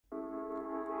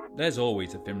There's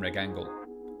always a FinReg angle,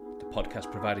 the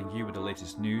podcast providing you with the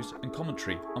latest news and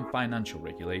commentary on financial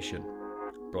regulation.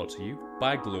 Brought to you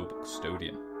by Global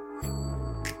Custodian.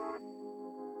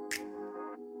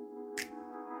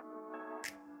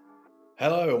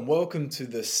 Hello and welcome to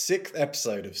the 6th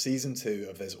episode of Season 2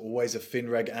 of There's Always a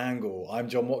FinReg Angle. I'm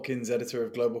John Watkins, editor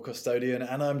of Global Custodian,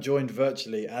 and I'm joined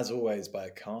virtually, as always, by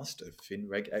a cast of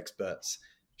FinReg experts.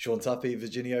 Sean Tuppy,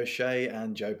 Virginia O'Shea,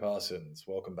 and Joe Parsons.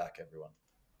 Welcome back, everyone.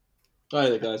 Hi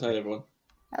there, guys. Hi, everyone.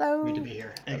 Hello. Good to be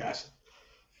here. Hey, guys.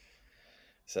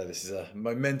 So this is a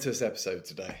momentous episode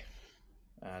today.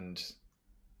 And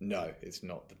no, it's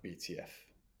not the BTF.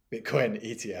 Bitcoin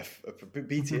ETF.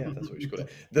 BTF, that's what you should call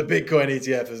it. The Bitcoin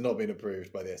ETF has not been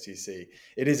approved by the SEC.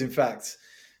 It is, in fact,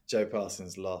 Joe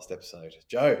Parsons' last episode.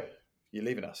 Joe, you're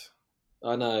leaving us.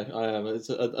 I know, I am. It's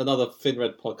another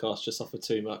FinRed podcast just offered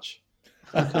too much.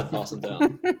 I can't pass them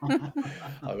down.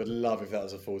 I would love if that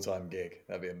was a full-time gig.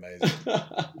 That'd be amazing.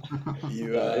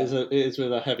 It is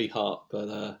with a heavy heart,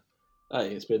 but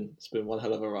hey, it's been one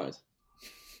hell of a ride.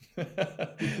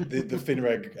 the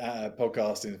FinReg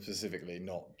podcasting specifically,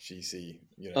 not GC.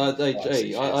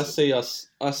 I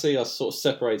see us sort of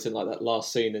separating like that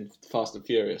last scene in Fast and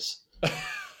Furious.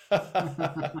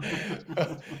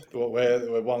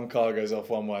 where one car goes off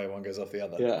one way, one goes off the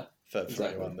other. Yeah. For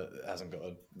anyone that hasn't got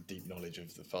a deep knowledge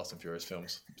of the Fast and Furious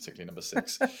films, particularly number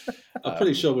 6. I'm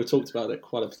pretty sure we've talked about it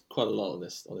quite a lot on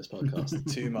this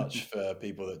podcast. Too much for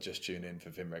people that just tune in for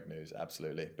FinReg news,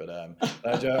 absolutely.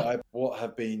 But Joe, what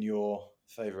have been your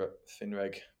favourite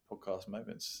FinReg podcast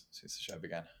moments since the show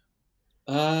began?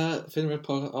 FinReg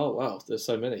podcast. Oh wow, there's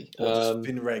so many. Just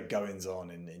FinReg goings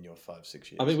on in your 5-6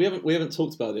 years. I mean, we haven't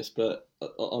talked about this, but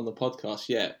on the podcast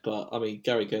yet. But I mean,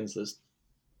 Gary Gensler's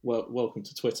welcome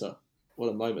to Twitter. What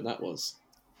a moment that was.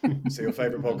 So your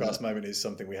favourite podcast moment is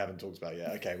something we haven't talked about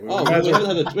yet. Okay, we haven't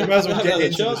had a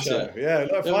chance yet. Yeah,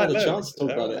 we haven't had a chance to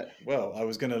talk about it. Well, I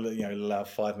was going to allow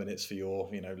 5 minutes for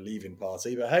your leaving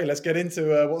party, but hey, let's get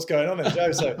into what's going on then,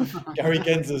 Joe. So Gary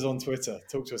Gensler's on Twitter.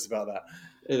 Talk to us about that.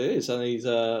 It is, and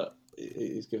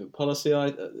he's giving policy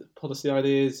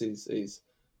ideas. He's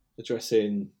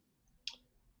addressing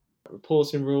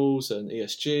reporting rules and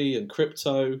ESG and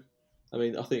crypto. I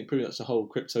mean, I think pretty much the whole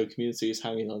crypto community is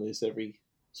hanging on his every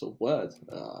sort of word,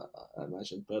 I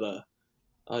imagine. But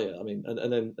I mean,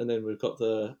 and then we've got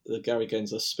the Gary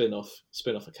Gensler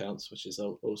spin-off accounts, which is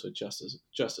also just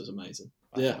as amazing.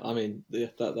 Yeah, I mean,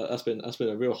 that's been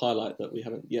a real highlight that we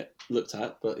haven't yet looked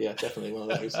at, but yeah, definitely one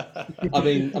of those. I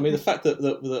mean, the fact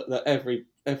that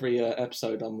every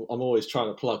episode I'm always trying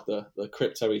to plug the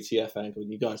crypto ETF angle,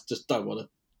 and you guys just don't want to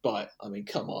buy it. I mean,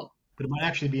 come on. But it might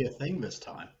actually be a thing this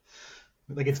time.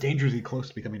 Like, it's dangerously close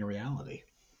to becoming a reality.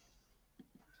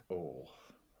 Oh.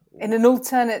 In an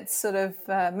alternate sort of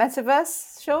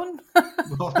metaverse, Sean?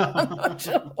 I'm not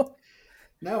sure.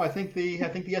 No, I think the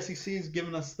SEC has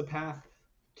given us the path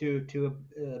to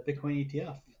a Bitcoin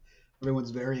ETF.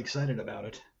 Everyone's very excited about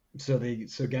it. So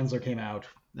Gensler came out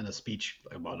in a speech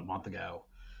about a month ago,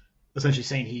 essentially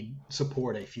saying he'd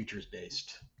support a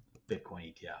futures-based Bitcoin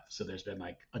ETF. So there's been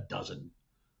like a dozen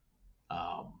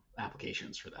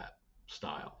applications for that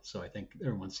style. So I think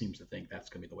everyone seems to think that's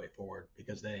going to be the way forward,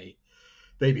 because they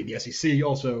being the SEC,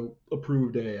 also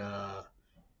approved a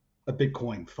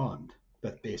Bitcoin fund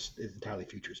that is entirely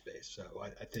futures based. So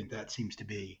I think that seems to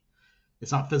be,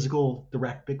 it's not physical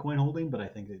direct Bitcoin holding, but I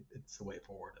think it's the way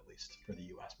forward, at least for the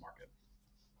U.S. market.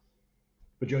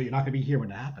 But Joe, you're not going to be here when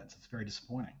it happens. It's very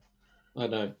disappointing. I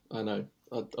know.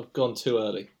 I've gone too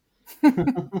early.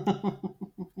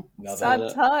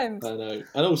 Sad times. I know,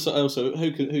 and also,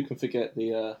 who can forget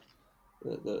the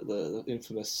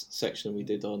infamous section we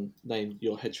did on name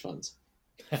your hedge funds,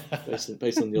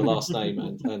 based on your last name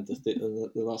and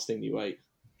the last thing you ate.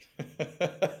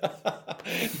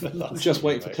 I'm just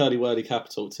waiting for Curly Wurly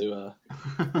Capital to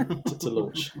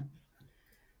launch.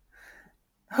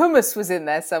 Hummus was in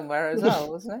there somewhere as well,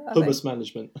 wasn't it? Hummus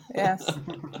management. Yes.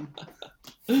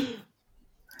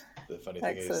 The funny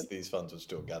thing is, these funds would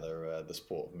still gather the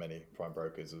support of many prime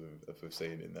brokers, as we've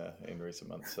seen in recent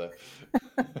months. So,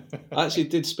 I actually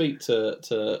did speak to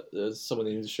someone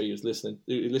in the industry who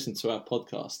listened to our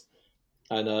podcast,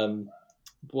 and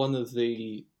one of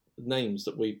the names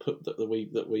that we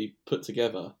put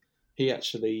together, he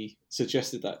actually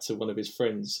suggested that to one of his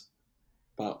friends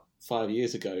about 5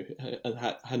 years ago,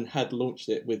 and had launched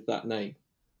it with that name.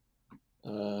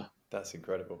 That's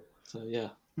incredible. So yeah.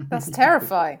 That's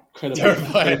terrifying.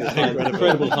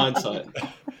 Incredible hindsight.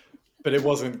 But it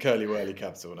wasn't Curly Wurly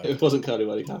Capital, no? It wasn't Curly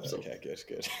Wurly Capital. Okay,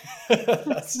 good.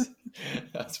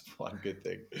 That's one good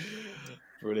thing.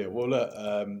 Brilliant. Well, look,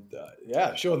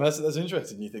 yeah, sure. That's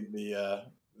interesting. You think the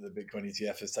the Bitcoin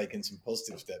ETF has taken some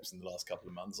positive steps in the last couple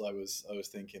of months, I was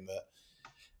thinking that,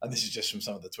 and this is just from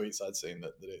some of the tweets I'd seen,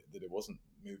 that it wasn't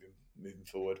moving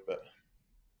forward. But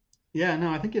yeah, no,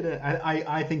 I think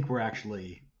I think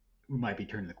we might be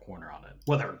turning the corner on it,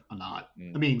 whether or not.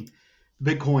 I mean,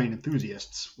 Bitcoin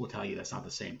enthusiasts will tell you that's not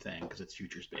the same thing because it's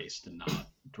futures based and not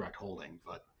direct holding.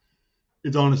 But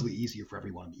it's honestly easier for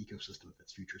everyone in the ecosystem if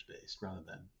it's futures based rather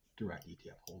than direct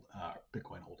ETF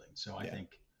Bitcoin holding. So I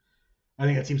think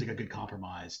that seems like a good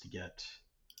compromise to get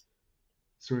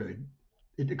sort of.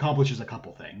 It accomplishes a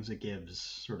couple things. It gives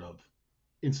sort of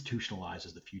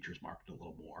institutionalizes the futures market a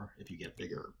little more if you get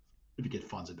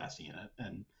funds investing in it,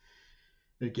 and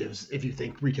it gives, if you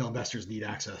think retail investors need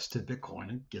access to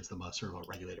Bitcoin, it gives them a sort of a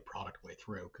regulated product way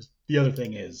through. Because the other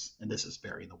thing is, and this is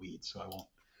very in the weeds, so I won't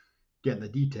get in the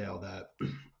detail, that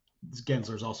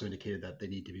Gensler's also indicated that they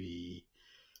need to be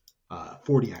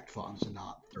 40 Act funds and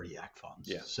not 30 Act funds.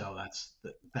 Yeah. So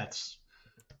that's,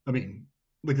 I mean,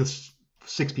 like this,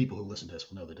 6 people who listen to this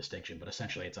will know the distinction, but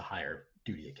essentially it's a higher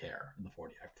duty of care in the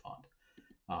 40 Act fund.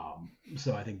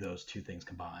 So I think those two things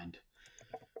combined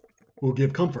will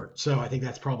give comfort. So I think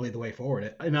that's probably the way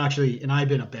forward. And I've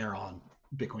been a bear on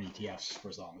Bitcoin ETFs for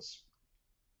as long as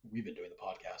we've been doing the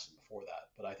podcast and before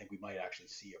that, but I think we might actually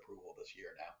see approval this year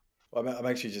now. Well, I'm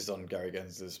actually just on Gary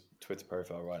Gensler's Twitter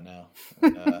profile right now.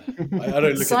 And, I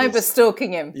don't look cyber at this.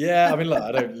 stalking him. Yeah, I mean, look,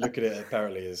 I don't look at it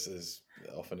apparently as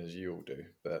often as you all do,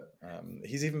 but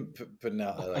he's even putting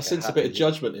out. Like, I sense a bit of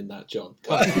judgment in that, John.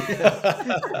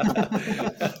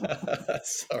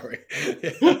 Sorry.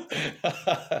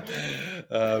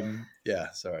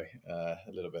 Sorry, a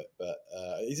little bit, but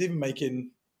he's even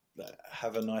making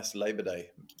have a nice Labor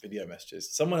Day video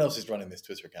messages. Someone else is running this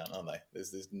Twitter account, aren't they?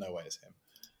 There's no way it's him.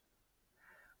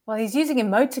 Well, he's using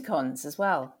emoticons as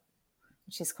well,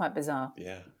 which is quite bizarre.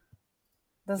 Yeah.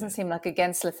 Doesn't seem like a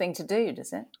Gensler thing to do,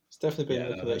 does it? It's definitely been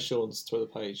looking at Sean's Twitter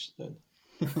page then.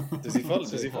 Does he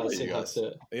follow you guys?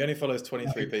 He only follows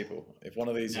 23 people. If one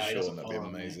of these is Sean, that'd be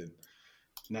amazing.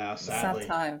 No, sadly. Sad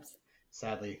times.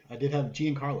 Sadly. I did have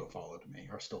Giancarlo followed me,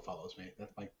 or still follows me.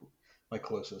 That's my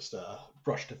closest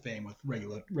brush to fame with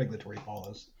regulatory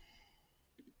follows.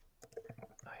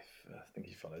 I think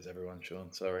he follows everyone,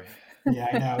 Sean. Sorry. Yeah,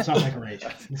 I know. It's not that great.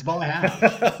 It's all I have.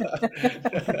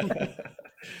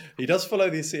 He does follow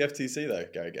the CFTC though,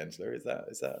 Gary Gensler. Is that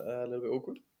a little bit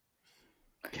awkward?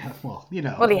 Yeah, well, you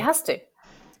know. Well, he has to.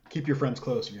 Keep your friends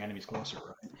close and your enemies closer,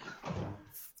 right?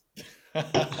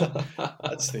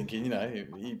 I was thinking, you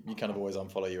kind of always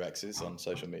unfollow your exes on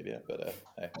social media, but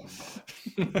hey.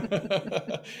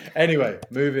 Anyway,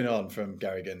 moving on from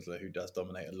Gary Gensler, who does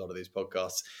dominate a lot of these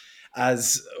podcasts.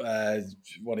 As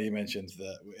one of you mentioned,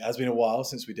 that it has been a while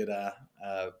since we did our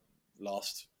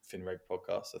last FinReg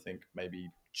podcast. I think maybe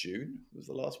June was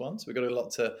the last one. So we've got a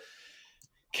lot to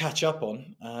catch up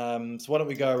on. So why don't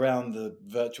we go around the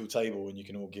virtual table and you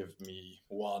can all give me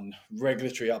one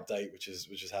regulatory update, which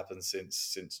has happened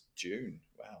since June.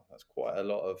 Wow, that's quite a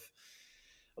lot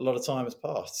of time has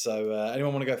passed. So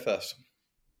anyone want to go first?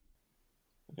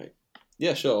 Okay,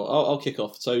 yeah, sure. I'll kick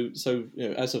off. So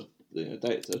as of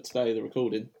today, the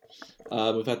recording,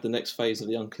 we've had the next phase of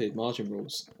the uncleared margin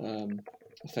rules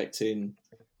affecting,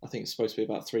 I think it's supposed to be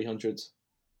about 300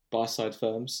 buy-side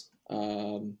firms,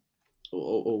 all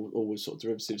with sort of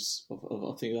derivatives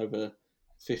of I think over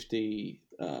 $50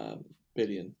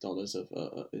 billion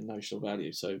of in notional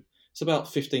value. So it's about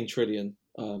 15 trillion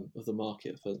of the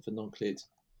market for non-cleared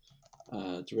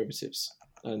derivatives.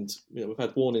 And we've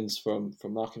had warnings from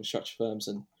market infrastructure firms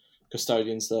and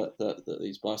custodians that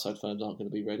these buy-side firms aren't going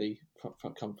to be ready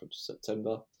come from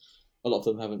September. A lot of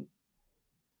them haven't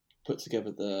put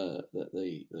together the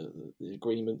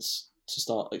agreements to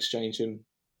start exchanging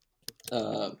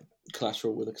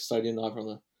collateral with a custodian, either on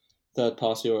a third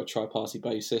party or a tri-party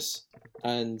basis.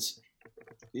 And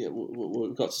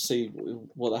we've got to see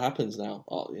what happens now.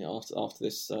 After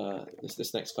this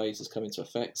next phase has come into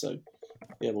effect. So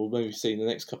we'll maybe see in the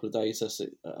next couple of days of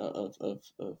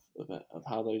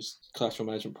how those collateral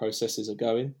management processes are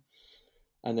going,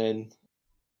 and then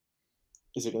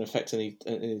is it going to affect any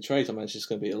trades? I imagine it's just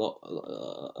going to be a lot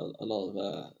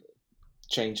of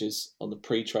changes on the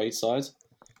pre-trade side,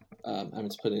 having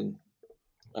to put in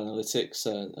analytics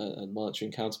and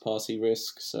monitoring counterparty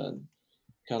risks and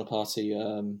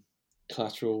counterparty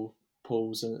collateral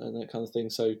pools and that kind of thing.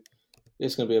 So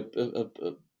it's going to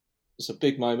be it's a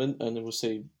big moment, and we'll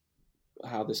see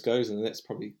how this goes in the next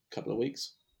probably couple of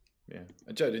weeks. Yeah.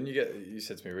 And Joe, you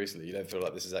said to me recently, you don't feel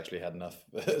like this has actually had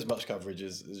as much coverage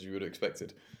as you would have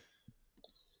expected?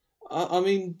 I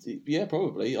mean, yeah,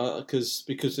 probably,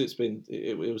 because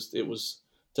it was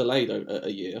delayed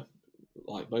a year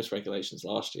like most regulations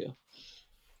last year.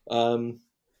 And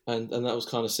that was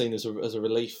kind of seen as a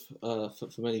relief for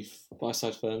many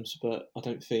buy-side firms. But I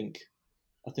think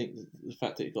the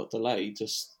fact that it got delayed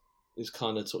just is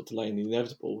kind of sort of delaying the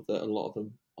inevitable that a lot of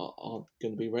them aren't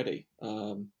going to be ready.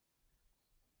 So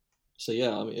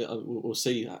yeah, I mean, we'll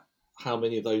see how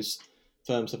many of those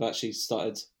firms have actually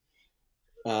started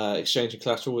exchanging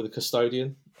collateral with a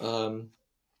custodian, and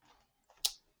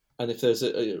if there's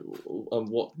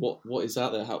what is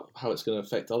out there, how it's going to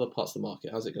affect other parts of the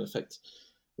market, how's it going to affect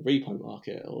the repo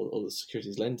market or the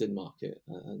securities lending market,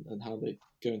 and how they're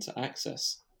going to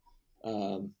access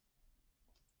and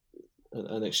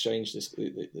exchange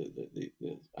the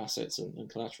assets and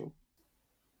collateral.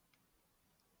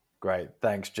 Great,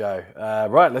 thanks, Joe.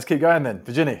 Right, let's keep going then.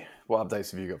 Virginie, what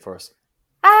updates have you got for us?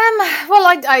 Well,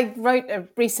 I wrote a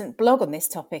recent blog on this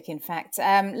topic, in fact,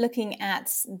 looking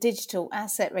at digital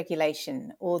asset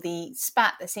regulation, or the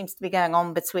spat that seems to be going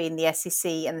on between the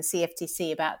SEC and the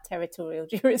CFTC about territorial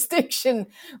jurisdiction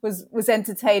was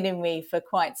entertaining me for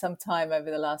quite some time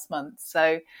over the last month.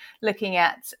 So looking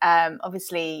at,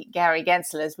 obviously, Gary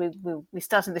Gensler, as we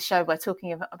started the show by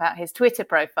talking about his Twitter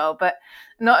profile, but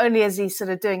not only is he sort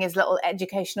of doing his little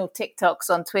educational TikToks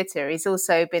on Twitter, he's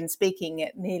also been speaking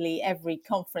at nearly every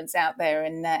conference out there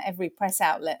and every press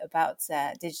outlet about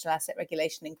digital asset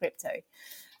regulation in crypto,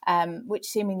 which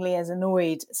seemingly has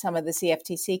annoyed some of the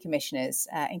CFTC commissioners,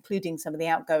 including some of the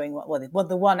outgoing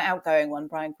the one outgoing one,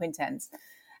 Brian Quintenz,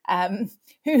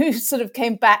 who sort of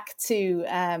came back to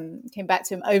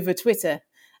him over Twitter.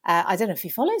 I don't know if he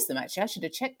follows them, actually. I should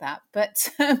have checked that. But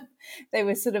they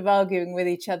were sort of arguing with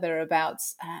each other about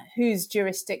whose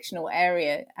jurisdictional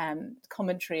area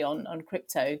commentary on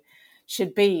crypto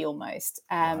should be, almost.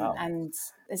 Wow. And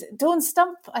is it Dawn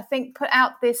Stump, I think, put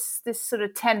out this sort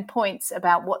of 10 points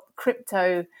about what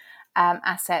crypto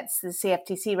assets the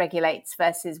CFTC regulates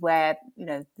versus where, you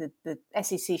know, the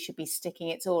SEC should be sticking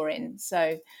its oar in.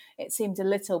 So it seemed a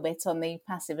little bit on the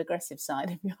passive aggressive side,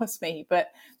 if you ask me.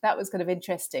 But that was kind of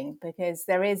interesting because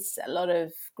there is a lot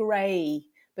of grey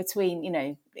between, you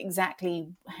know, exactly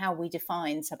how we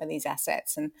define some of these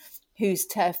assets and whose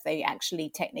turf they actually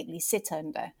technically sit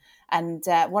under. And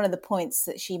one of the points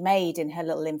that she made in her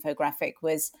little infographic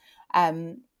was,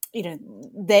 you know,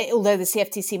 although the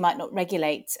CFTC might not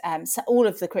regulate all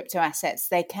of the crypto assets,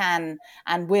 they can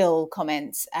and will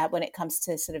comment when it comes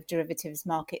to sort of derivatives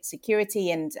market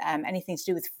security and anything to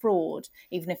do with fraud,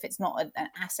 even if it's not an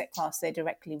asset class they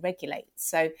directly regulate.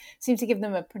 So it seems to give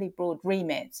them a pretty broad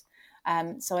remit.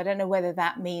 So I don't know whether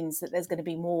that means that there's going to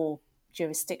be more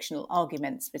jurisdictional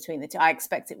arguments between the two. I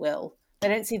expect it will. They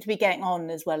don't seem to be getting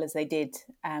on as well as they did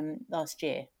last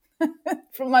year,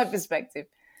 from my perspective.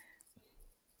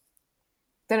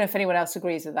 Don't know if anyone else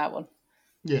agrees with that one.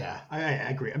 Yeah, I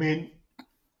agree. I mean,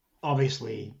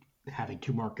 obviously, having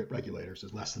two market regulators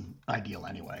is less than ideal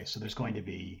anyway, so there's going to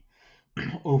be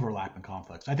overlap and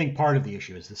conflicts. I think part of the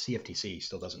issue is the CFTC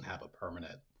still doesn't have a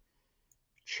permanent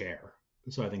chair.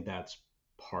 So I think that's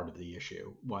part of the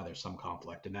issue, why there's some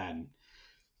conflict. And then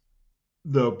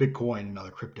the Bitcoin and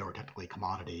other crypto are technically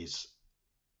commodities.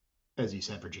 As you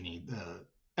said, Virginie, the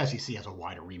SEC has a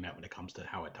wider remit when it comes to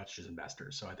how it touches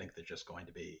investors. So I think there's just going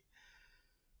to be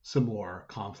some more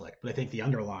conflict. But I think the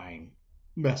underlying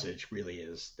message really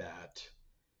is that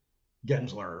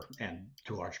Gensler and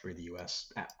to a large degree the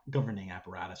U.S. governing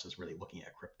apparatus is really looking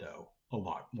at crypto a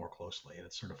lot more closely. And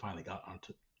it's sort of finally got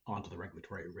onto the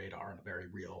regulatory radar in a very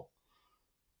real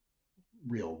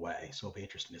way. So it'll be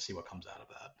interesting to see what comes out of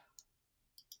that.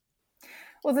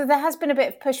 Well, there has been a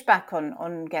bit of pushback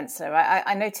on Gensler.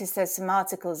 I noticed there's some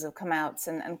articles have come out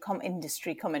and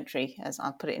industry commentary, as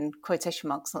I'll put it in quotation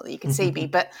marks, not that you can see me,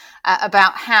 but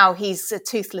about how he's a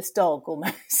toothless dog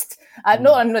almost. I'm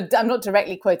not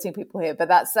directly quoting people here, but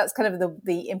that's kind of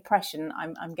the impression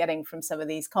I'm getting from some of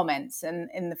these comments, and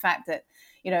in the fact that,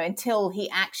 you know, until he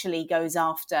actually goes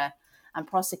after and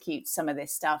prosecutes some of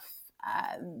this stuff,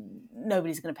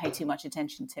 nobody's going to pay too much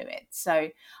attention to it. So,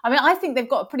 I mean, I think they've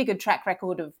got a pretty good track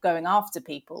record of going after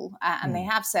people, and they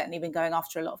have certainly been going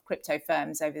after a lot of crypto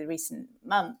firms over the recent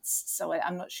months. So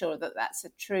I'm not sure that that's a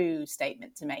true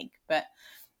statement to make, but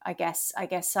I guess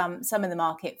some in the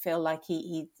market feel like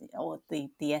he or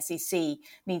the SEC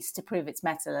needs to prove its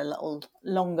mettle a little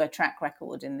longer track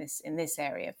record in this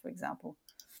area, for example.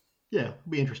 Yeah, it'll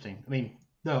be interesting. I mean,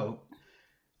 though,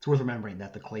 it's worth remembering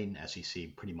that the Clayton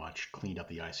SEC pretty much cleaned up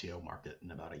the ICO market in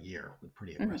about a year with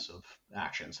pretty aggressive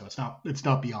action. So it's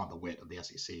not beyond the wit of the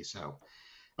SEC. So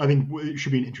I think it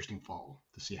should be an interesting fall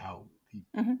to see how he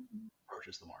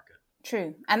approaches the market.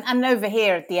 True. And over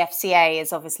here, the FCA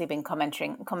has obviously been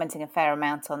commenting a fair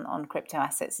amount on crypto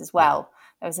assets as well. Yeah.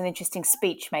 There was an interesting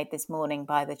speech made this morning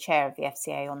by the chair of the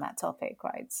FCA on that topic,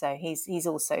 right? So he's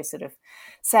also sort of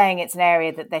saying it's an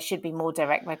area that there should be more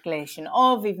direct regulation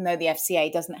of, even though the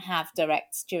FCA doesn't have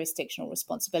direct jurisdictional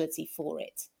responsibility for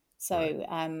it. So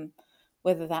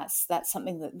whether that's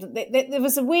something that there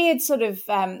was a weird sort of,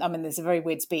 there's a very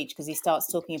weird speech because he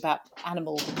starts talking about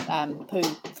animal poo.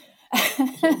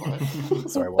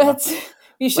 Sorry, but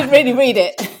you should really read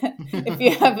it if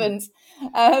you haven't.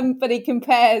 But he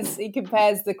compares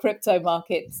the crypto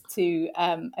market to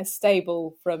a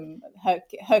stable from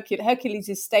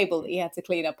Hercules' stable that he had to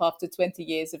clean up after 20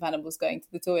 years of animals going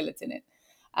to the toilet in it.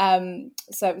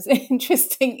 So it was an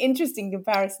interesting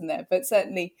comparison there. But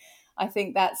certainly, I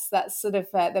think that's sort of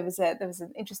there was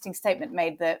an interesting statement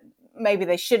made that maybe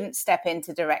they shouldn't step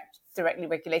into directly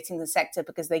regulating the sector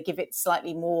because they give it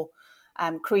slightly more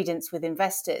credence with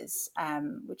investors,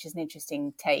 which is an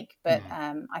interesting take. But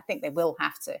I think they will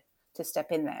have to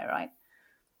step in there, right?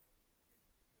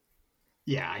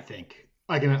 Yeah, I think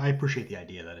I appreciate the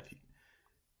idea that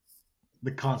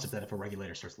the concept that if a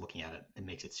regulator starts looking at it, it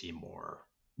makes it seem more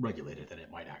regulated than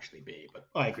it might actually be. But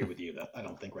I agree with you that I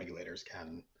don't think regulators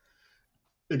can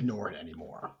ignore it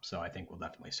anymore. So I think we'll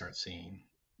definitely start seeing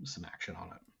some action on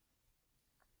it.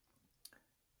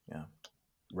 Yeah.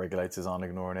 Regulators aren't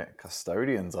ignoring it.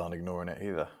 Custodians aren't ignoring it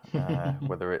either.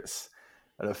 Whether it's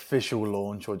an official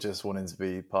launch or just wanting to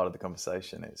be part of the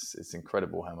conversation, it's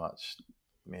incredible how much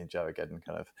me and Joe are getting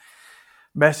kind of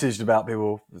messaged about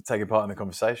people taking part in the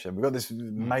conversation. We've got this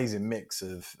amazing mix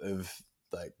of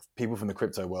like people from the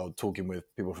crypto world talking with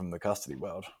people from the custody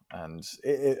world. And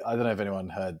I don't know if anyone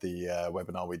heard the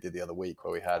webinar we did the other week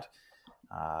where we had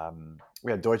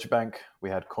Deutsche Bank, we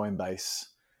had Coinbase,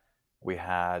 we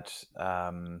had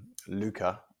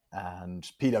Luca and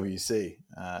PwC,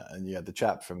 and you had the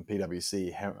chap from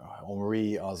PwC,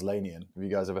 Henri Arslanian. Have you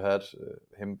guys ever heard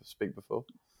him speak before?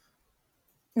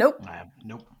 Nope.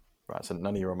 Nope. Right, so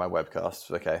none of you are on my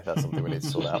webcast. Okay, that's something we need to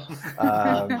sort out.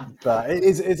 But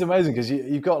it's amazing because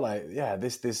you've got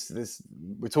this.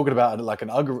 We're talking about like an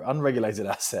unregulated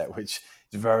asset, which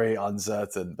is very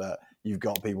uncertain. But you've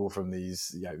got people from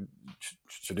these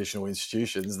traditional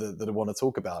institutions that want to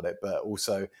talk about it, but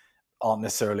also aren't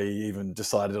necessarily even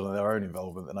decided on their own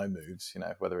involvement and own moves.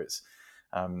 Whether it's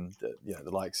the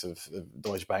likes of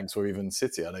Deutsche Banks or even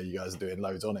Citi. I know you guys are doing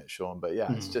loads on it, Sean. But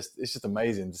it's just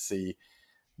amazing to see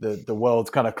the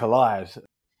worlds kind of collide,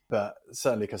 but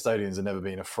certainly custodians have never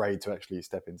been afraid to actually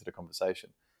step into the conversation,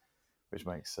 which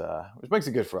makes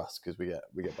it good for us because we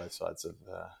get both sides of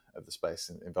the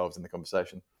space involved in the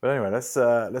conversation. But anyway,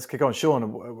 let's kick on.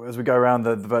 Sean, as we go around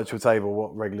the virtual table,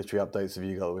 what regulatory updates have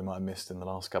you got that we might have missed in the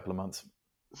last couple of months?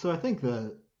 So I think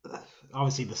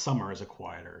obviously the summer is a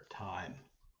quieter time,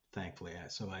 thankfully.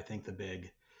 So I think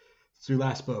since we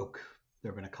last spoke,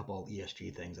 there have been a couple of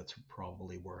ESG things that's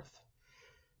probably worth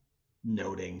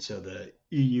noting. So the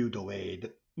EU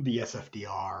delayed the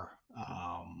SFDR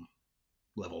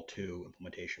level 2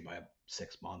 implementation by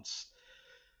 6 months,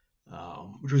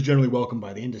 which was generally welcomed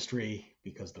by the industry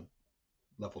because the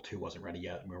level 2 wasn't ready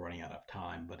yet and we were running out of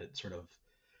time. But there's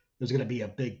going to be a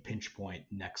big pinch point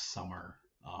next summer,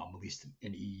 at least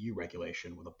in EU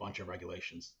regulation, with a bunch of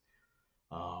regulations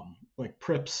like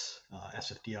PRIPS,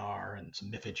 SFDR, and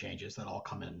some MiFID changes that all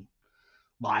come in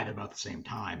live about the same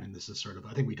time. And this is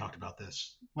I think we talked about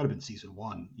this, might have been season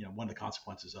 1, one of the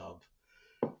consequences of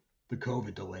the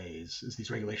COVID delays is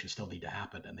these regulations still need to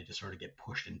happen and they just sort of get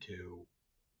pushed into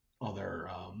other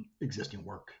existing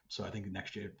work. So I think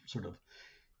next year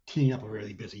teeing up a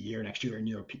really busy year next year in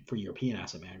Europe for European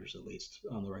asset managers, at least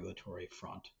on the regulatory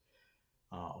front.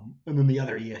 And then the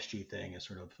other ESG thing is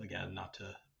again, not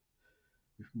to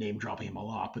name dropping him a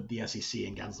lot, but the SEC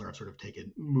and Gensler have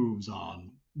taken moves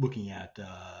on looking at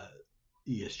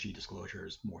ESG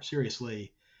disclosures more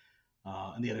seriously.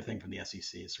 And the other thing from the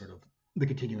SEC is the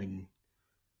continuing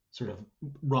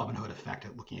Robin Hood effect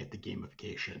at looking at the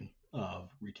gamification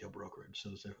of retail brokerage. So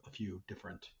there's a few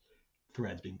different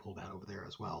threads being pulled out over there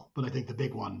as well. But I think the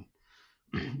big one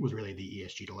was really the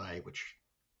ESG delay, which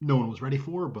no one was ready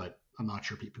for, but I'm not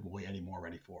sure people will be any more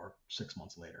ready for 6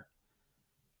 months later.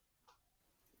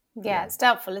 Yeah, it's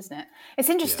doubtful, isn't it? It's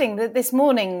interesting that this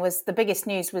morning the biggest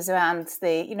news was around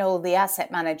the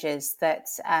asset managers that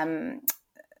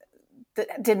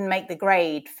didn't make the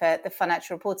grade for the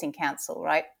Financial Reporting Council,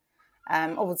 right?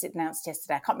 Or was it announced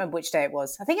yesterday? I can't remember which day it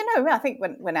was. I think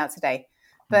it went out today.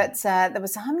 But there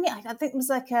was how many? I think it was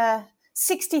like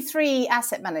 63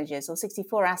 asset managers or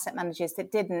 64 asset managers that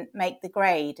didn't make the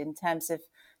grade in terms of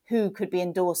who could be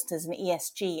endorsed as an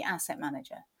ESG asset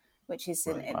manager, which is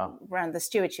Wow. around the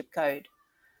stewardship code,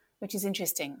 which is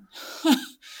interesting.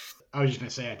 I was just going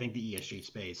to say, I think the ESG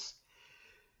space,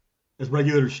 as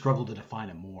regulators struggle to define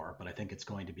it more, but I think it's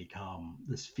going to become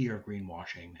this fear of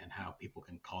greenwashing and how people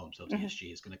can call themselves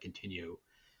ESG is going to continue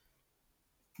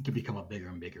to become a bigger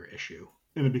and bigger issue.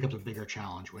 And it becomes a bigger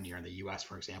challenge when you're in the US,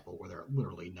 for example, where there are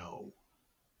literally no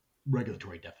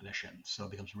regulatory definitions. So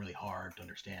it becomes really hard to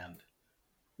understand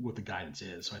what the guidance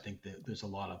is. So I think that there's a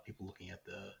lot of people looking at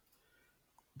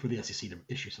for the SEC to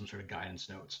issue some sort of guidance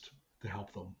notes to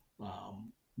help them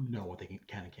know what they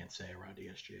can and can't say around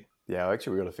ESG. Yeah,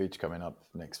 actually, we've got a feature coming up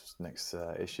next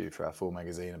issue for our full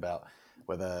magazine about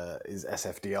whether is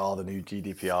SFDR the new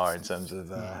GDPR in terms of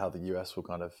how the US will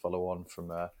kind of follow on from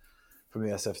the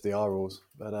SFDR rules.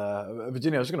 But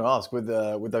Virginia, I was going to ask, with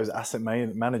those asset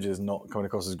managers not coming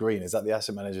across as green, is that the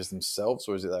asset managers themselves,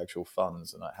 or is it the actual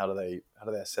funds? And how do they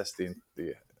assess the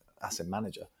asset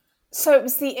manager? So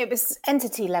it was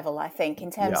entity level, I think,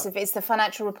 in terms of it's the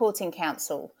Financial Reporting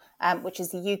Council, which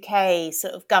is the UK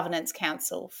sort of governance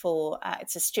council for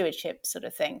it's a stewardship sort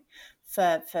of thing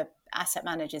for asset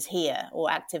managers here or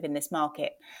active in this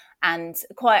market, and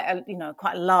quite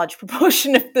a large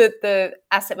proportion of the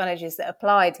asset managers that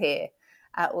applied here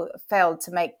failed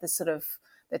to make the sort of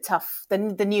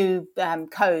the new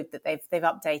code that they've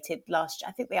updated last.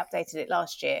 I think they updated it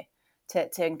last year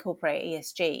to incorporate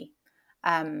ESG.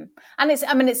 And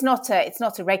it's not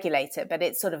a regulator, but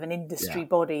it's sort of an industry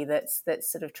body that's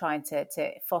sort of trying to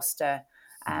foster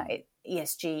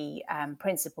ESG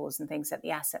principles and things at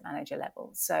the asset manager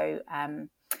level. So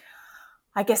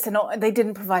I guess they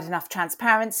didn't provide enough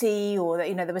transparency, or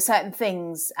there were certain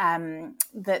things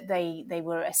that they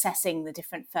were assessing the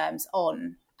different firms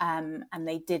on, and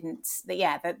they didn't.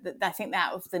 I think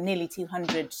that of the nearly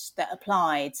 200 that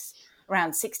applied,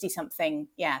 around 60 something,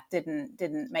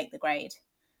 didn't make the grade,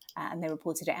 and they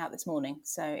reported it out this morning.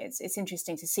 So it's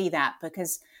interesting to see that,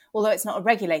 because although it's not a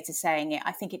regulator saying it,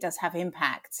 I think it does have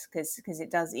impact, because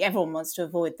it does. Everyone wants to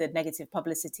avoid the negative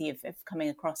publicity of coming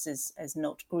across as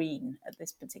not green at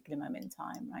this particular moment in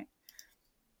time, right?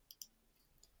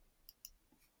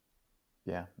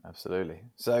 Yeah, absolutely.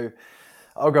 So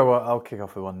I'll kick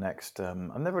off with one next.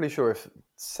 I'm never really sure if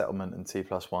settlement and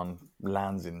T+1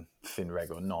 lands in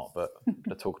FinReg or not, but I'm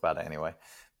going to talk about it anyway.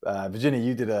 Virginia,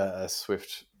 you did a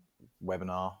Swift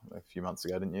webinar a few months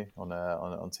ago, didn't you,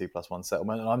 on T+1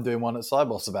 settlement? And I'm doing one at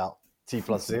Sibos about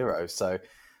T+0. So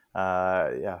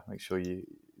make sure you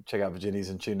check out Virginia's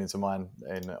and tune into mine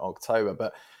in October.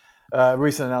 But a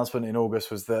recent announcement in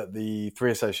August was that the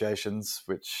three associations,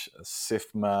 which are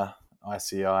SIFMA,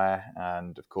 ICI,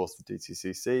 and of course the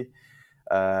DTCC,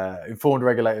 informed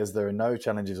regulators there are no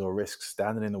challenges or risks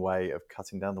standing in the way of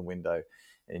cutting down the window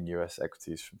in US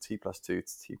equities from T+2 to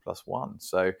T+1.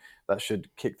 So that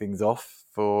should kick things off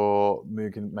for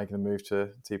making the move to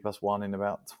T+1 in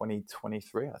about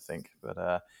 2023, I think.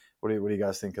 But what do you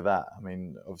guys think of that? I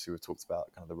mean, obviously we've talked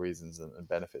about kind of the reasons and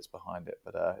benefits behind it,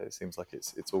 but it seems like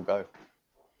it's all go.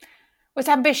 Well, it's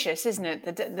ambitious, isn't it?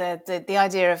 The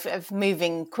idea of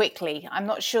moving quickly. I'm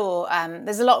not sure.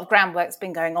 There's a lot of groundwork's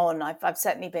been going on. I've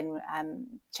certainly been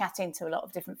chatting to a lot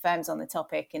of different firms on the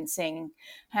topic and seeing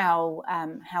how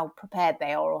prepared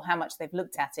they are or how much they've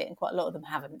looked at it, and quite a lot of them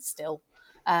haven't still.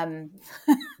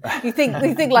 You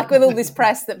think like with all this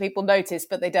press that people notice,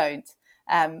 but they don't,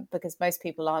 because most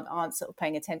people aren't sort of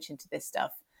paying attention to this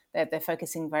stuff. They're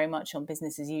focusing very much on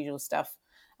business as usual stuff.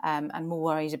 And more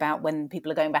worried about when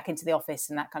people are going back into the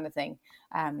office and that kind of thing,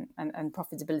 and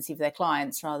profitability for their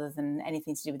clients rather than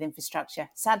anything to do with infrastructure.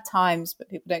 Sad times, but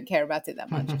people don't care about it that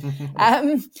much.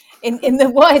 In the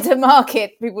wider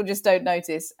market, people just don't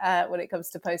notice when it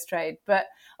comes to post-trade. But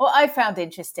what I found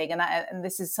interesting, and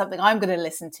this is something I'm going to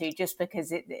listen to just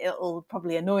because it'll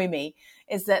probably annoy me,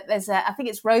 is that I think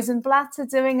it's Rosenblatt are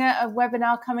doing a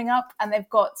webinar coming up, and they've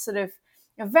got sort of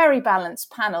a very balanced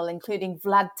panel, including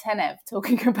Vlad Tenev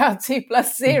talking about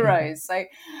T+0. So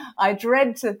I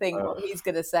dread to think what he's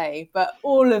going to say, but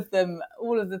all of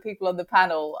the people on the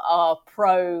panel are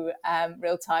pro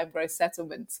real-time gross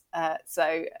settlement.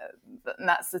 So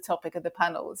that's the topic of the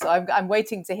panel. So I'm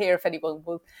waiting to hear if anyone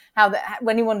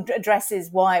when anyone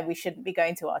addresses why we shouldn't be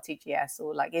going to RTGS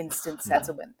or like instant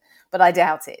settlement, but I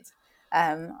doubt it.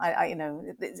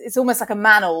 It's almost like a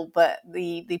manual, but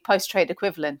the post-trade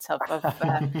equivalent of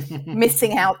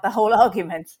missing out the whole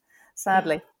argument,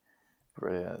 sadly.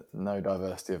 Brilliant. No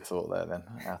diversity of thought there then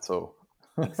at all.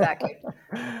 Exactly.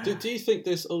 Do you think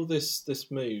this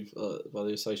move by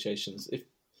the associations, if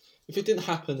it didn't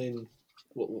happen in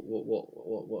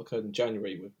what occurred in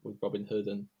January with Robinhood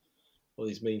and all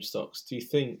these meme stocks, do you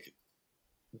think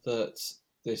that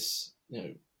this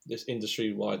this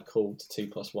industry-wide call to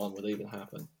T+1 would even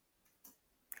happen?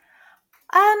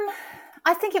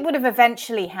 I think it would have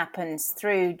eventually happened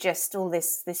through just all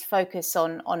this focus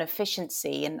on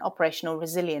efficiency and operational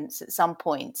resilience at some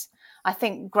point. I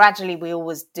think gradually we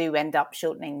always do end up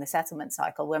shortening the settlement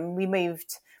cycle. When we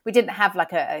moved, we didn't have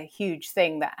like a huge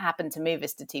thing that happened to move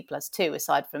us to T+2,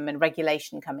 aside from a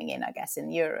regulation coming in, I guess,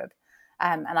 in Europe.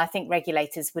 And I think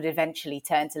regulators would eventually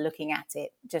turn to looking at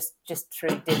it just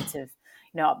through dint of,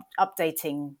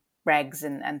 updating regs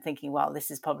and thinking, well,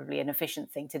 this is probably an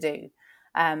efficient thing to do.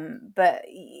 But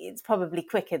it's probably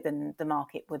quicker than the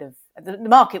market would have. The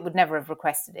market would never have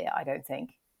requested it, I don't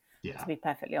think, to be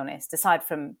perfectly honest, aside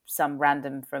from some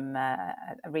random from a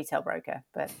retail broker.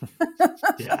 But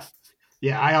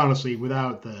yeah, I honestly,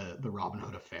 without the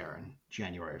Robinhood affair in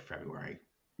January, February,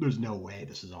 there's no way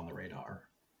this is on the radar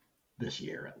this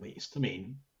year, at least. I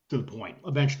mean, to the point,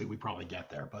 eventually we probably get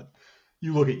there, but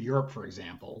you look at Europe, for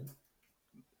example,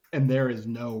 and there is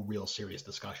no real serious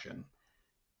discussion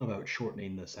about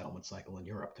shortening the settlement cycle in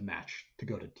Europe to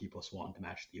go to T+1 to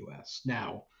match the US.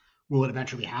 Now, will it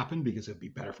eventually happen because it would be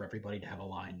better for everybody to have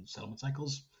aligned settlement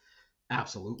cycles?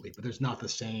 Absolutely, but there's not the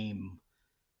same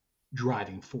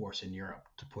driving force in Europe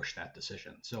to push that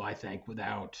decision. So I think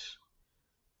without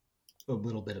a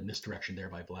little bit of misdirection there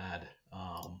by Vlad,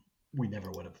 we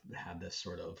never would have had this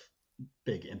sort of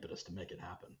big impetus to make it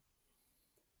happen.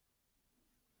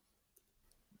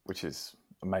 Which is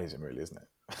amazing, really, isn't it?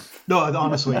 No,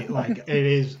 honestly, like it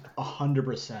is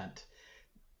 100%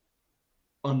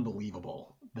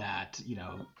 unbelievable that,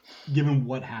 given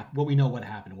what we know what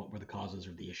happened, what were the causes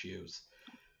or the issues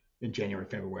in January,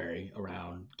 February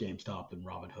around GameStop and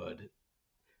Robinhood,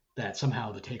 that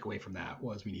somehow the takeaway from that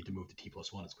was we need to move to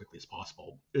T+1 as quickly as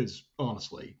possible is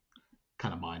honestly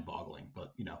kind of mind-boggling.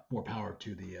 But more power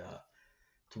to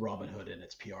to Robinhood and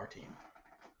its PR team.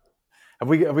 Have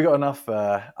we got enough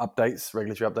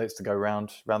regulatory updates to go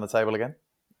round the table again?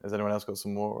 Has anyone else got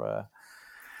some more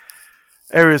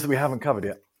areas that we haven't covered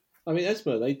yet? I mean,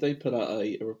 ESMA, they put out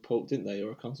a report, didn't they,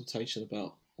 or a consultation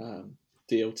about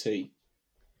DLT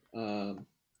and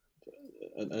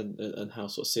how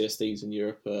sort of CSDs in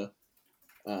Europe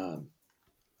are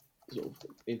sort of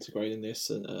integrating this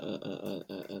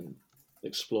and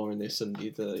exploring this. And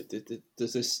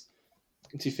does this?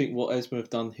 Do you think what ESMA have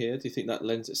done here, do you think that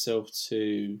lends itself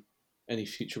to any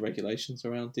future regulations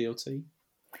around DLT?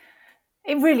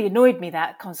 It really annoyed me,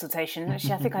 that consultation.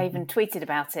 Actually, I think I even tweeted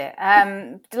about it,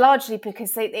 largely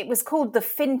because it was called the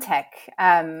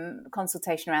FinTech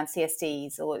consultation around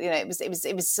CSDs, or it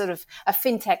was sort of a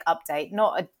FinTech update,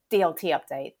 not a DLT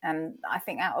update. And I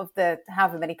think out of the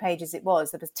however many pages it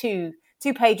was, there was two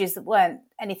pages that weren't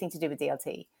anything to do with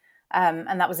DLT.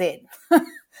 And that was it.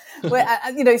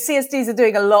 CSDs are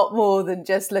doing a lot more than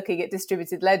just looking at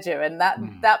distributed ledger, and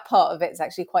that part of it is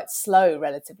actually quite slow,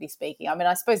 relatively speaking. I mean,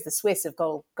 I suppose the Swiss have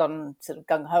gone sort of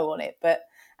gung-ho on it, but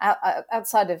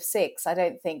outside of SIX, I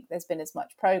don't think there's been as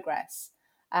much progress,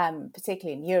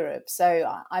 particularly in Europe.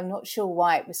 So I'm not sure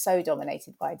why it was so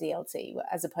dominated by DLT,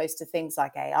 as opposed to things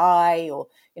like AI or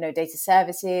data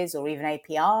services or even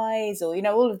APIs or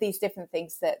all of these different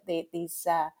things that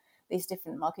these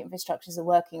different market infrastructures are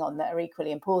working on that are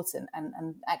equally important,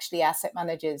 and actually asset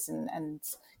managers and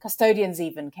custodians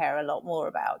even care a lot more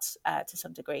about to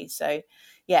some degree. So,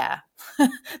 yeah,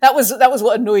 that was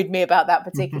what annoyed me about that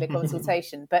particular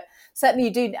consultation. But certainly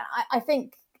you do. I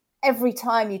think every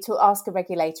time you ask a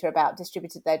regulator about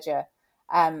distributed ledger,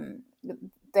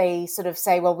 they sort of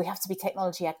say, well, we have to be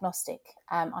technology agnostic.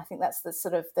 I think that's the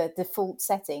sort of the default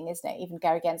setting, isn't it? Even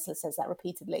Gary Gensler says that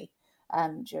repeatedly.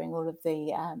 During all of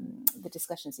the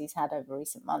discussions he's had over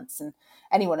recent months, and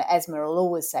anyone at ESMA will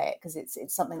always say it because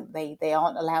it's something they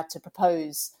aren't allowed to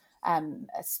propose a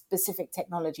specific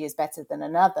technology is better than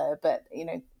another. But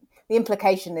the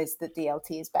implication is that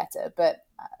DLT is better, but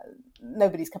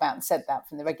nobody's come out and said that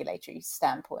from the regulatory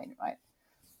standpoint, right?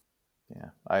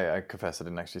 Yeah, I confess I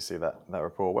didn't actually see that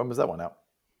report. When was that one out?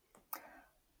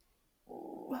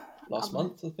 Last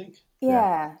month, I think.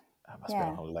 Yeah. That must be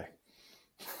on holiday.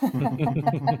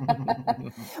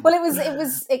 Well,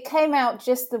 it came out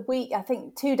just the week, I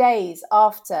think 2 days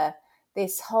after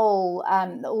this whole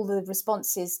all the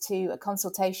responses to a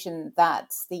consultation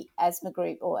that the ESMA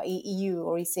group or EU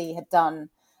or EC had done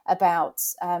about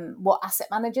what asset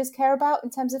managers care about in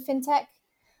terms of fintech,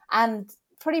 and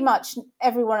pretty much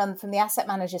everyone from the asset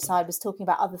manager side was talking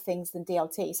about other things than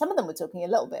DLT. Some of them were talking a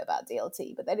little bit about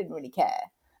DLT, but they didn't really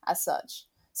care as such.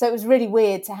 So it was really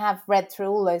weird to have read through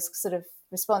all those sort of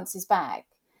responses back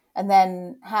and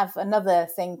then have another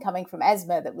thing coming from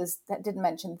ESMA that didn't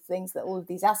mention things that all of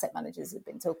these asset managers have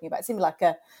been talking about. It seemed like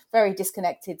a very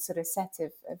disconnected sort of set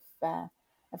of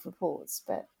reports,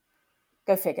 but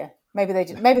go figure. Maybe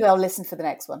they'll listen for the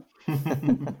next one.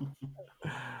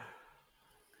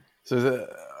 So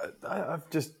I've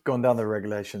just gone down the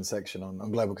regulation section on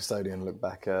Global Custodian, look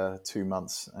back 2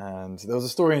 months, and there was a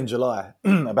story in July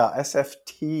about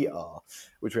SFTR,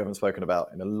 which we haven't spoken about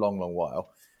in a long, long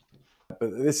while.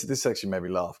 But this section made me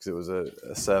laugh because it was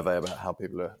a survey about how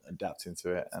people are adapting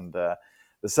to it. And the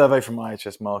survey from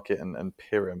IHS Markit and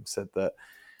Pirim said that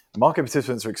market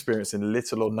participants are experiencing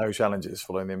little or no challenges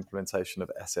following the implementation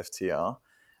of SFTR.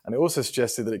 And it also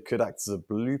suggested that it could act as a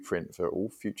blueprint for all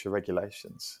future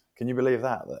regulations. Can you believe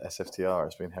that SFTR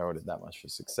has been heralded that much for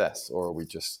success? Or are we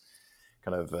just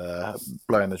kind of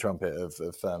blowing the trumpet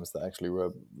of firms that actually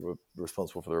were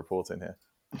responsible for the reporting here?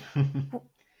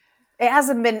 It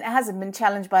hasn't been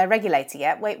challenged by a regulator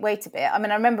yet. Wait a bit. I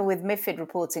mean, I remember with MiFID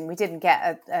reporting, we didn't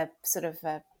get a sort of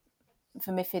for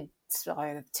MiFID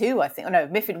 2, I think. Oh no,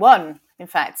 MiFID 1. In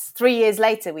fact, 3 years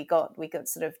later, we got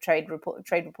sort of trade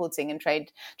reporting and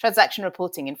transaction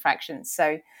reporting infractions.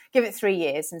 So give it 3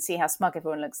 years and see how smug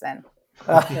everyone looks then.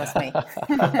 That's me.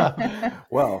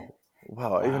 Wow.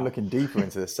 Even looking deeper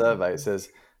into this survey, it says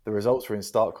the results were in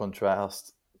stark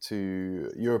contrast to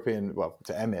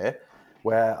to EMIR,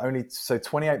 where only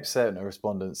 28% of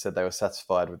respondents said they were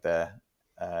satisfied with their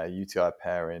UTI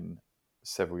pairing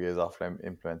several years after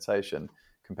implementation,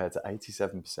 compared to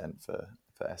 87% for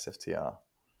SFTR.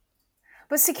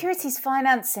 But securities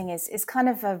financing is kind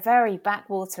of a very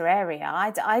backwater area.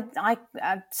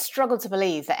 I struggle to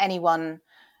believe that anyone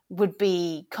would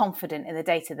be confident in the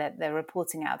data that they're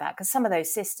reporting out of that, because some of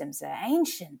those systems are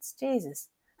ancient. Jesus.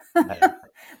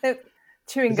 They're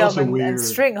chewing gum and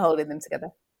string holding them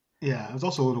together. Yeah, it was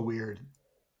also a little weird.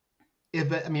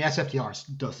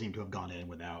 SFTR does seem to have gone in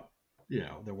without,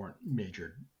 there weren't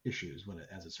major issues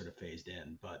as it sort of phased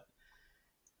in. But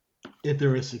if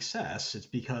there is success, it's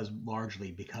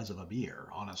largely because of EMIR,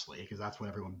 honestly, because that's when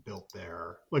everyone built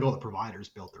all the providers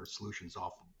built their solutions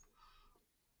off of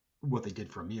what they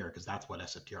did for EMIR, because that's what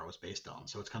SFTR was based on.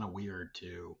 So it's kind of weird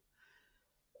to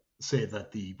say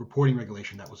that the reporting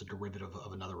regulation that was a derivative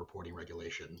of another reporting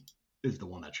regulation is the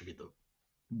one that should be the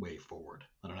way forward.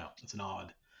 I don't know. It's an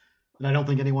odd. And I don't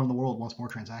think anyone in the world wants more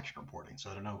transaction reporting. So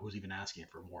I don't know who's even asking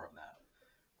for more of that.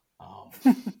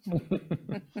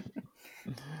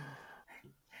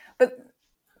 But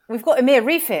we've got EMIR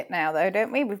refit now, though,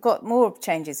 don't we? We've got more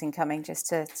changes incoming just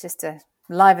to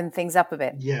liven things up a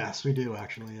bit. Yes, we do,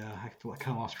 actually. I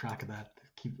kind of lost track of that.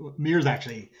 EMIR is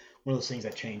actually one of those things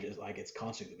that changes. Like, it's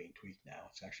constantly being tweaked now.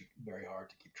 It's actually very hard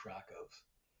to keep track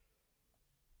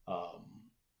of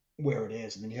where it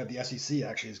is. And then you have the SEC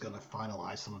actually is going to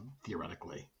finalize some,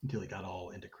 theoretically, until they got all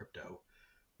into crypto,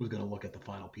 was going to look at the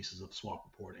final pieces of swap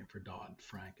reporting for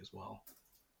Dodd-Frank as well.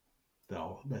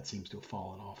 Though that seems to have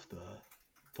fallen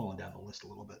down the list a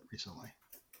little bit recently.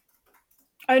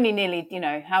 Only nearly,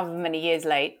 however many years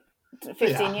late.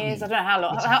 15 years? I don't know how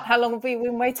long. How long have we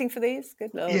been waiting for these?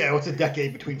 Good Lord. Yeah, it's a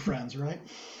decade between friends, right?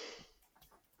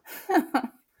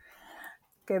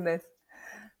 Goodness.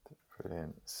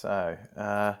 Brilliant. So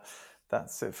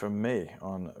that's it from me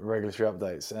on regulatory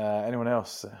updates. Anyone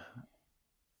else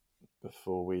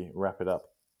before we wrap it up?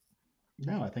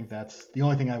 No, I think that's the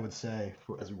only thing I would say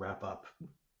as we wrap up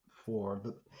for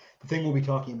the thing we'll be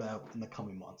talking about in the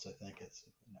coming months. I think it's,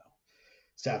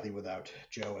 sadly without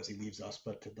Joe as he leaves us,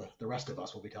 but the rest of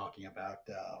us will be talking about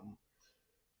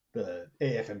the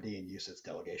AFMD and UCITS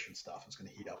delegation stuff is going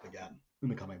to heat up again in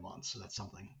the coming months. So that's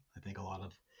something I think a lot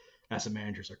of asset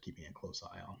managers are keeping a close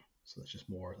eye on. So that's just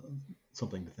more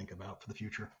something to think about for the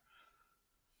future.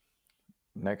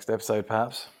 Next episode,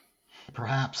 perhaps?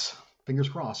 Perhaps. Fingers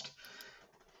crossed.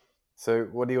 So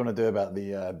what do you want to do about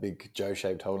the big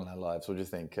Joe-shaped hole in our lives? What do you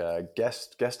think?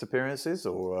 Guest appearances,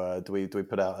 or do we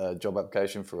put out a job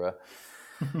application for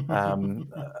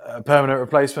a permanent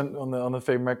replacement on the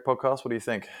FeedMeg podcast? What do you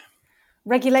think?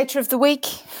 Regulator of the week?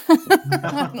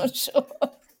 I'm not sure.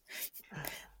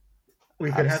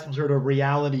 We could have some sort of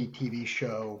reality TV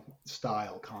show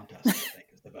style contest, I think,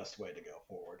 is the best way to go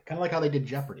forward. Kind of like how they did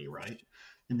Jeopardy, right?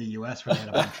 In the US, where they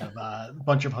had a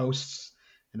bunch of hosts,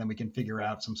 and then we can figure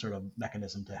out some sort of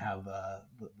mechanism to have the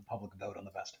public vote on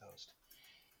the best host.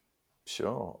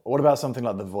 Sure. What about something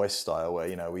like The Voice style,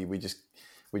 where we just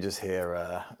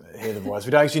hear the voice.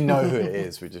 We don't actually know who it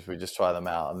is. We just try them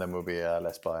out, and then we'll be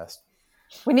less biased.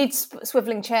 We need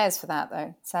swiveling chairs for that,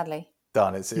 though. Sadly.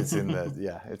 Done. It's in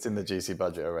the it's in the GC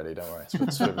budget already. Don't worry.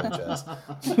 It's swiveling chairs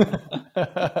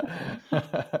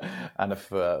and a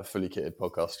fully kitted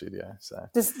podcast studio. So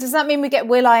does that mean we get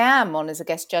Will.i.am on as a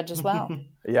guest judge as well?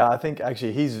 Yeah, I think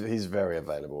actually he's very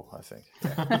available. I think.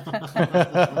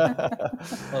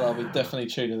 Well, I'll be definitely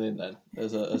tuning in then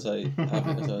as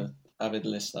a avid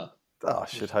listener. Oh, I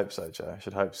should hope so, Joe. I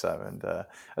should hope so.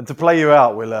 And to play you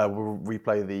out, we'll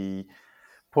replay the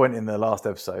point in the last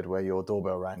episode where your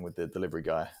doorbell rang with the delivery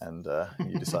guy and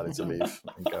you decided to leave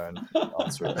and go and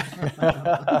answer it.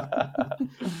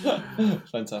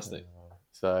 Fantastic.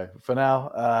 So for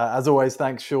now, as always,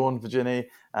 thanks Sean, Virginie,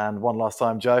 and one last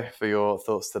time, Joe, for your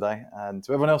thoughts today. And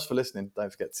to everyone else for listening,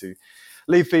 don't forget to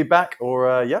leave feedback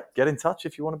or get in touch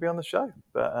if you want to be on the show.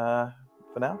 But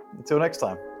for now, until next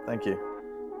time, thank you.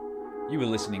 You were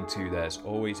listening to There's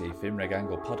Always a FinReg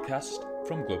Angle podcast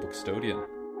from Global Custodian.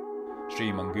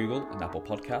 Stream on Google and Apple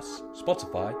Podcasts,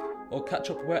 Spotify, or catch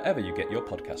up wherever you get your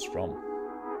podcasts from.